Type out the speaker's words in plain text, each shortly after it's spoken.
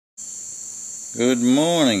Good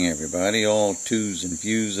morning, everybody, all twos and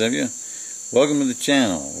fews of you. Welcome to the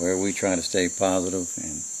channel where we try to stay positive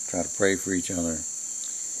and try to pray for each other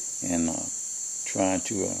and try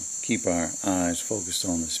to keep our eyes focused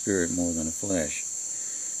on the spirit more than the flesh.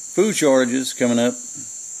 Food shortages coming up.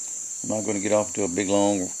 I'm not going to get off into a big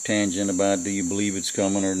long tangent about do you believe it's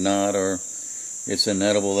coming or not, or it's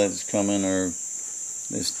inedible that it's coming, or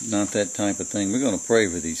it's not that type of thing. We're going to pray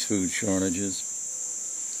for these food shortages.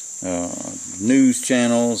 News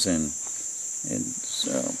channels and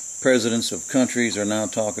presidents of countries are now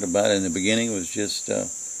talking about it. In the beginning, it was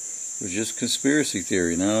just conspiracy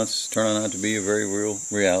theory. Now it's turning out to be a very real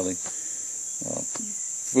reality.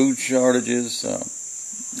 Food shortages,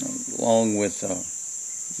 along with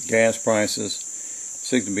gas prices,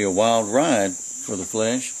 seem to be a wild ride for the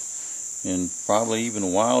flesh, and probably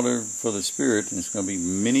even wilder for the spirit. And it's going to be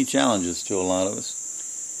many challenges to a lot of us.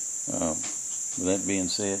 With that being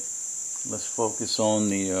said, let's focus on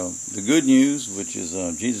the good news, which is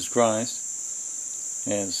Jesus Christ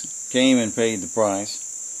has came and paid the price.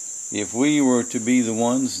 If we were to be the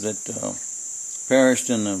ones that perished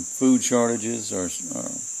in the food shortages or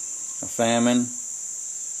a famine,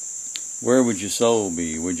 where would your soul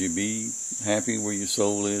be? Would you be happy where your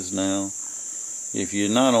soul is now? If you're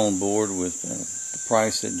not on board with the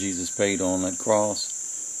price that Jesus paid on that cross,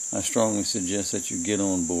 I strongly suggest that you get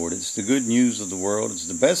on board. It's the good news of the world. It's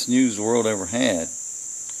the best news the world ever had.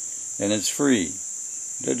 And it's free.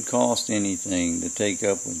 It doesn't cost anything to take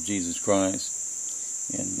up with Jesus Christ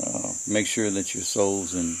and make sure that your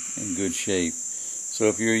soul's in good shape. So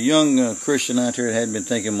if you're a young Christian out there that hadn't been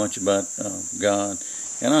thinking much about God,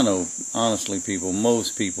 and I know, honestly,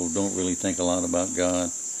 most people don't really think a lot about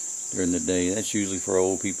God during the day. That's usually for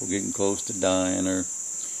old people getting close to dying, or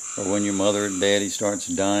when your mother and daddy starts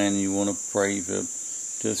dying and you want to pray to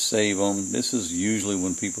save them. This is usually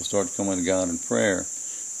when people start coming to God in prayer,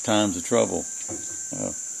 times of trouble.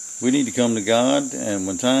 We need to come to God and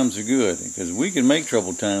when times are good, because we can make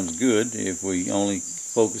troubled times good if we only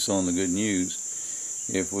focus on the good news,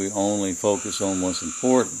 if we only focus on what's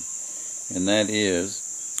important, and that is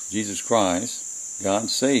Jesus Christ,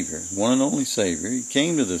 God's Savior, one and only Savior. He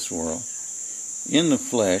came to this world in the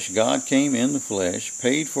flesh. God came in the flesh,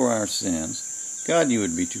 paid for our sins. God knew it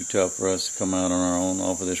would be too tough for us to come out on our own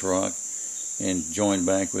off of this rock and join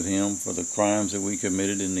back with Him for the crimes that we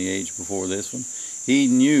committed in the age before this one. He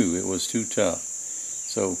knew it was too tough.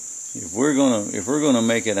 So if we're gonna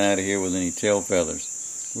make it out of here with any tail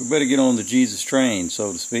feathers, we better get on the Jesus train,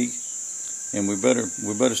 so to speak, and we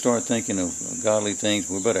better start thinking of godly things.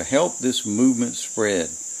 We better help this movement spread.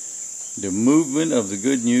 The movement of the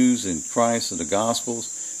good news in Christ and the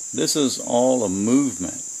Gospels, this is all a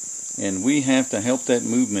movement. And we have to help that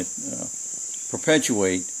movement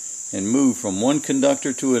perpetuate and move from one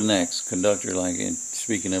conductor to the next conductor, like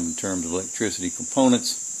speaking of in terms of electricity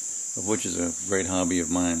components, of which is a great hobby of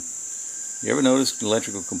mine. You ever notice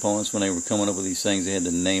electrical components, when they were coming up with these things, they had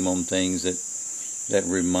to name them things that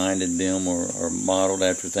reminded them or modeled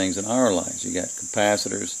after things in our lives. You got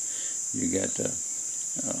capacitors, you got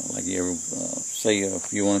like you ever say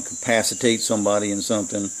if you want to capacitate somebody in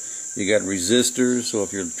something, you got resistors. So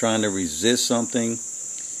if you're trying to resist something,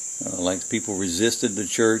 like people resisted the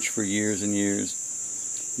church for years and years,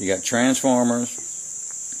 you got transformers,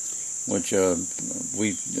 which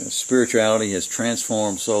spirituality has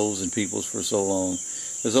transformed souls and peoples for so long.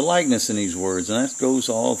 There's a likeness in these words, and that goes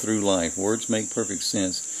all through life. Words make perfect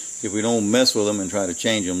sense if we don't mess with them and try to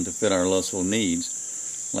change them to fit our lustful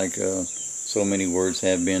needs, like so many words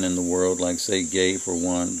have been in the world, like say gay for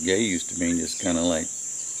one. Gay used to mean just kind of like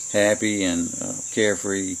happy and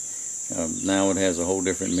carefree. Now it has a whole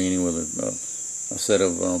different meaning with a set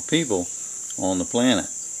of people on the planet.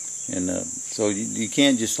 And so you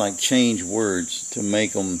can't just like change words to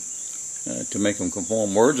make them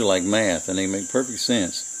conform. Words are like math, and they make perfect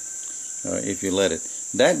sense if you let it.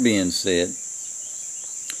 That being said,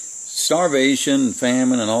 starvation,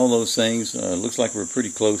 famine, and all those things, looks like we're pretty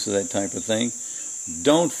close to that type of thing.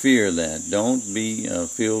 Don't fear that. Don't be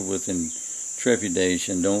filled with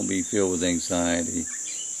trepidation. Don't be filled with anxiety.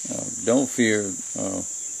 Don't fear.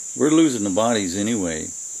 We're losing the bodies anyway.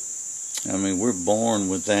 I mean, we're born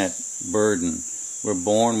with that burden. We're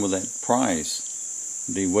born with that price.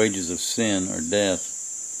 The wages of sin are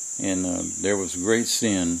death. And there was great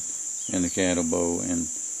sin in the cattle bow. And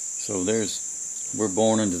so we're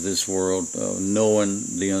born into this world knowing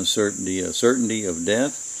the certainty of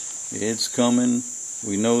death. It's coming.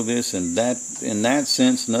 We know this, and that in that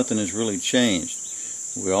sense, nothing has really changed.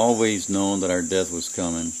 We always known that our death was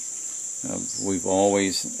coming. We've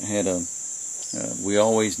always had We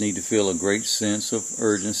always need to feel a great sense of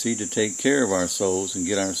urgency to take care of our souls and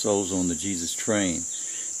get our souls on the Jesus train.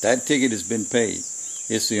 That ticket has been paid.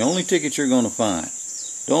 It's the only ticket you're going to find.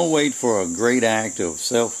 Don't wait for a great act of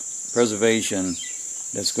self-preservation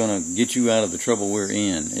that's going to get you out of the trouble we're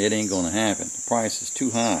in. It ain't going to happen. The price is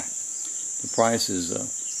too high. The price is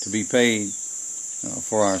to be paid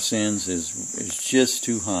for our sins is just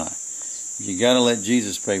too high. You got to let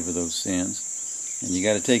Jesus pay for those sins, and you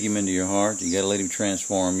got to take Him into your heart. You got to let Him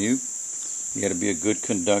transform you. You got to be a good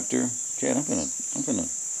conductor. Cat, I'm gonna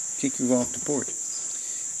kick you off the porch.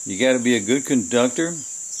 You got to be a good conductor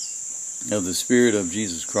of the Spirit of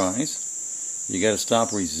Jesus Christ. You got to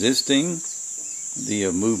stop resisting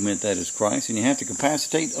the movement that is Christ, and you have to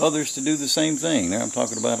capacitate others to do the same thing. Now I'm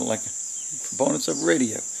talking about it like proponents of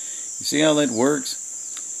radio. You see how that works?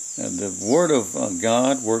 The Word of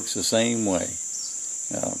God works the same way.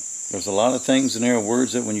 There's a lot of things in there,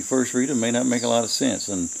 words that when you first read them may not make a lot of sense,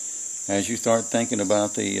 and as you start thinking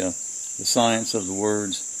about the science of the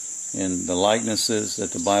words and the likenesses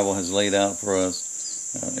that the Bible has laid out for us,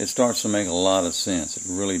 it starts to make a lot of sense. It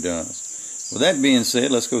really does. With that being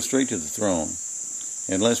said, let's go straight to the throne,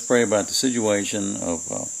 and let's pray about the situation of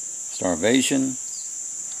starvation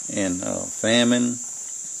and famine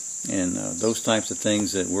and those types of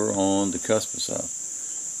things that we're on the cusp of.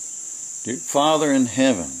 Dear Father in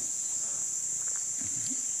heaven,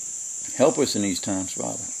 help us in these times,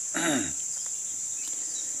 Father.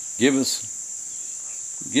 Give us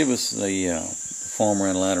the former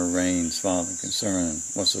and latter rains, Father, concerning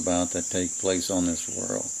what's about to take place on this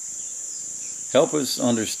world. Help us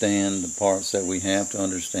understand the parts that we have to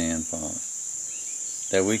understand, Father,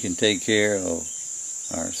 that we can take care of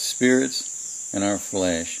our spirits and our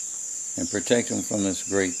flesh and protect them from this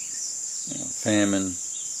great famine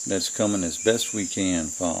that's coming as best we can,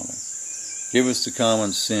 Father. Give us the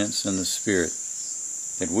common sense and the spirit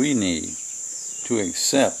that we need to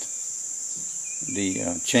accept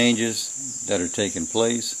the changes that are taking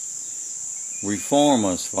place. Reform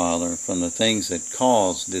us, Father, from the things that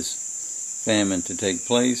cause this famine to take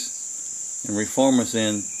place, and reform us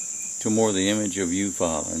into more the image of you,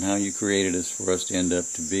 Father, and how you created us for us to end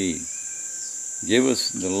up to be. Give us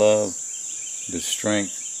the love, the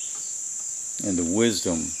strength, and the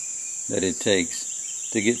wisdom that it takes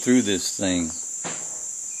to get through this thing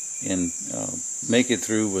and make it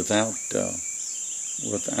through without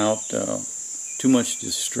too much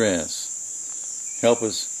distress. Help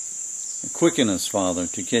us, quicken us, Father,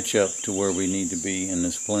 to catch up to where we need to be in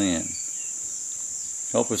this plan.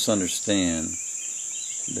 Help us understand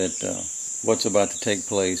that what's about to take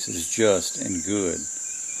place is just and good.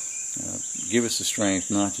 Give us the strength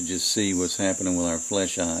not to just see what's happening with our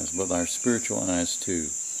flesh eyes, but with our spiritual eyes too.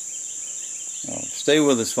 Stay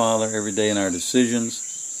with us, Father, every day in our decisions,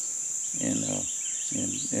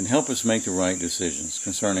 and help us make the right decisions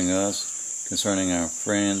concerning us, concerning our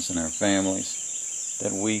friends and our families,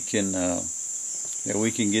 that we can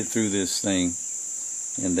get through this thing,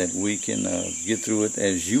 and that we can get through it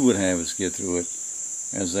as you would have us get through it,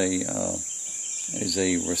 as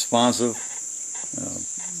a responsive,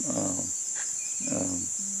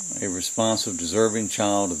 deserving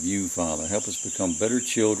child of you, Father. Help us become better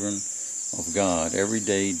children of God every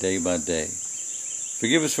day, day by day.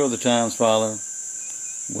 Forgive us for the times, Father,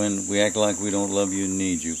 when we act like we don't love you and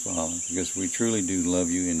need you, Father, because we truly do love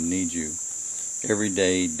you and need you every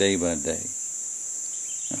day, day by day.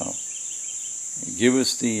 Give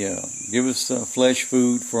us the flesh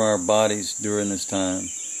food for our bodies during this time,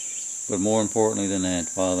 but more importantly than that,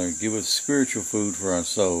 Father, give us spiritual food for our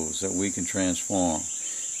souls that we can transform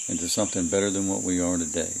into something better than what we are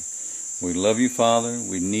today. We love you, Father.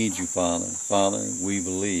 We need you, Father. Father, we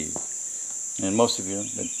believe. And most of you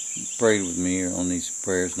that prayed with me on these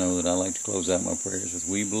prayers know that I like to close out my prayers with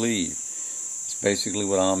 "we believe." It's basically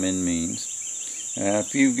what Amen means.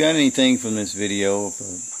 If you've got anything from this video,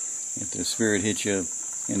 if the Spirit hits you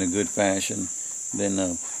in a good fashion,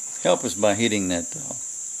 then help us by hitting that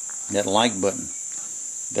like button.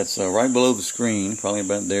 That's right below the screen, probably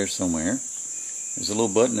about there somewhere. There's a little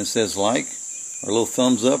button that says like, or a little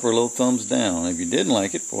thumbs up, or a little thumbs down. If you didn't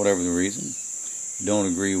like it, for whatever the reason, don't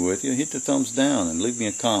agree with you, hit the thumbs down and leave me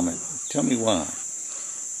a comment. Tell me why.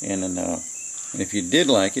 And then, if you did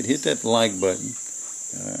like it, hit that like button.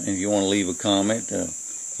 And if you want to leave a comment,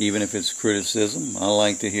 even if it's criticism, I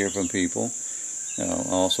like to hear from people. I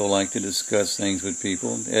also like to discuss things with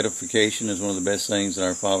people. Edification is one of the best things that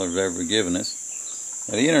our Father has ever given us.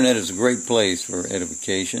 Now, the internet is a great place for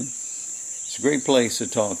edification. It's a great place to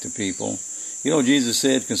talk to people. You know, Jesus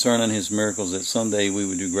said concerning His miracles that someday we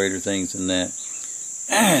would do greater things than that.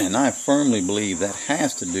 And I firmly believe that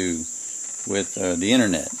has to do with the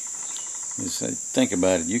internet. Think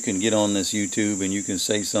about it. You can get on this YouTube and you can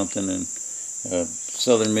say something in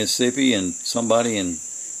southern Mississippi, and somebody in,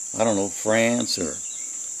 I don't know, France or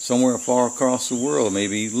somewhere far across the world may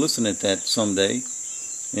be listening to that someday,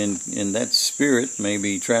 and that spirit may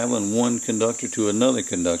be traveling one conductor to another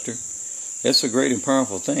conductor. That's a great and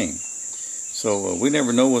powerful thing. So we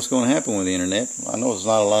never know what's going to happen with the internet. I know there's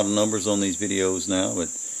not a lot of numbers on these videos now, but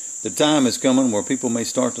the time is coming where people may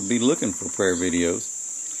start to be looking for prayer videos,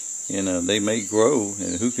 and they may grow,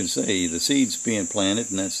 and who can say? The seed's being planted,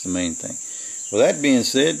 and that's the main thing. Well, that being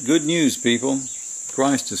said, good news, people.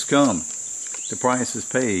 Christ has come. The price is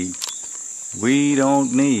paid. We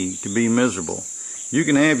don't need to be miserable. You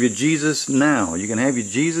can have your Jesus now. You can have your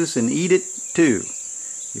Jesus and eat it too.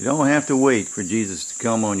 You don't have to wait for Jesus to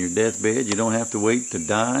come on your deathbed. You don't have to wait to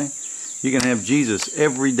die. You can have Jesus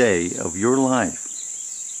every day of your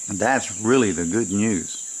life. And that's really the good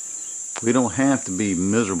news. We don't have to be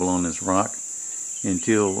miserable on this rock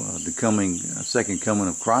until the second coming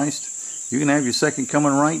of Christ. You can have your second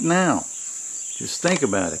coming right now. Just think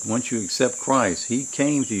about it. Once you accept Christ, He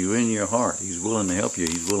came to you in your heart. He's willing to help you.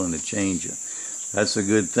 He's willing to change you. That's a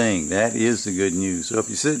good thing. That is the good news. So if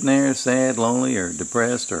you're sitting there sad, lonely, or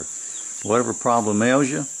depressed, or whatever problem ails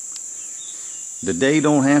you, the day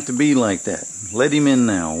don't have to be like that. Let Him in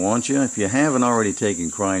now, won't you? If you haven't already taken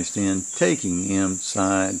Christ in, taking Him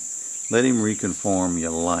inside, let Him reconform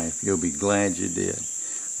your life. You'll be glad you did.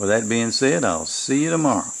 With that being said, I'll see you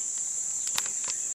tomorrow.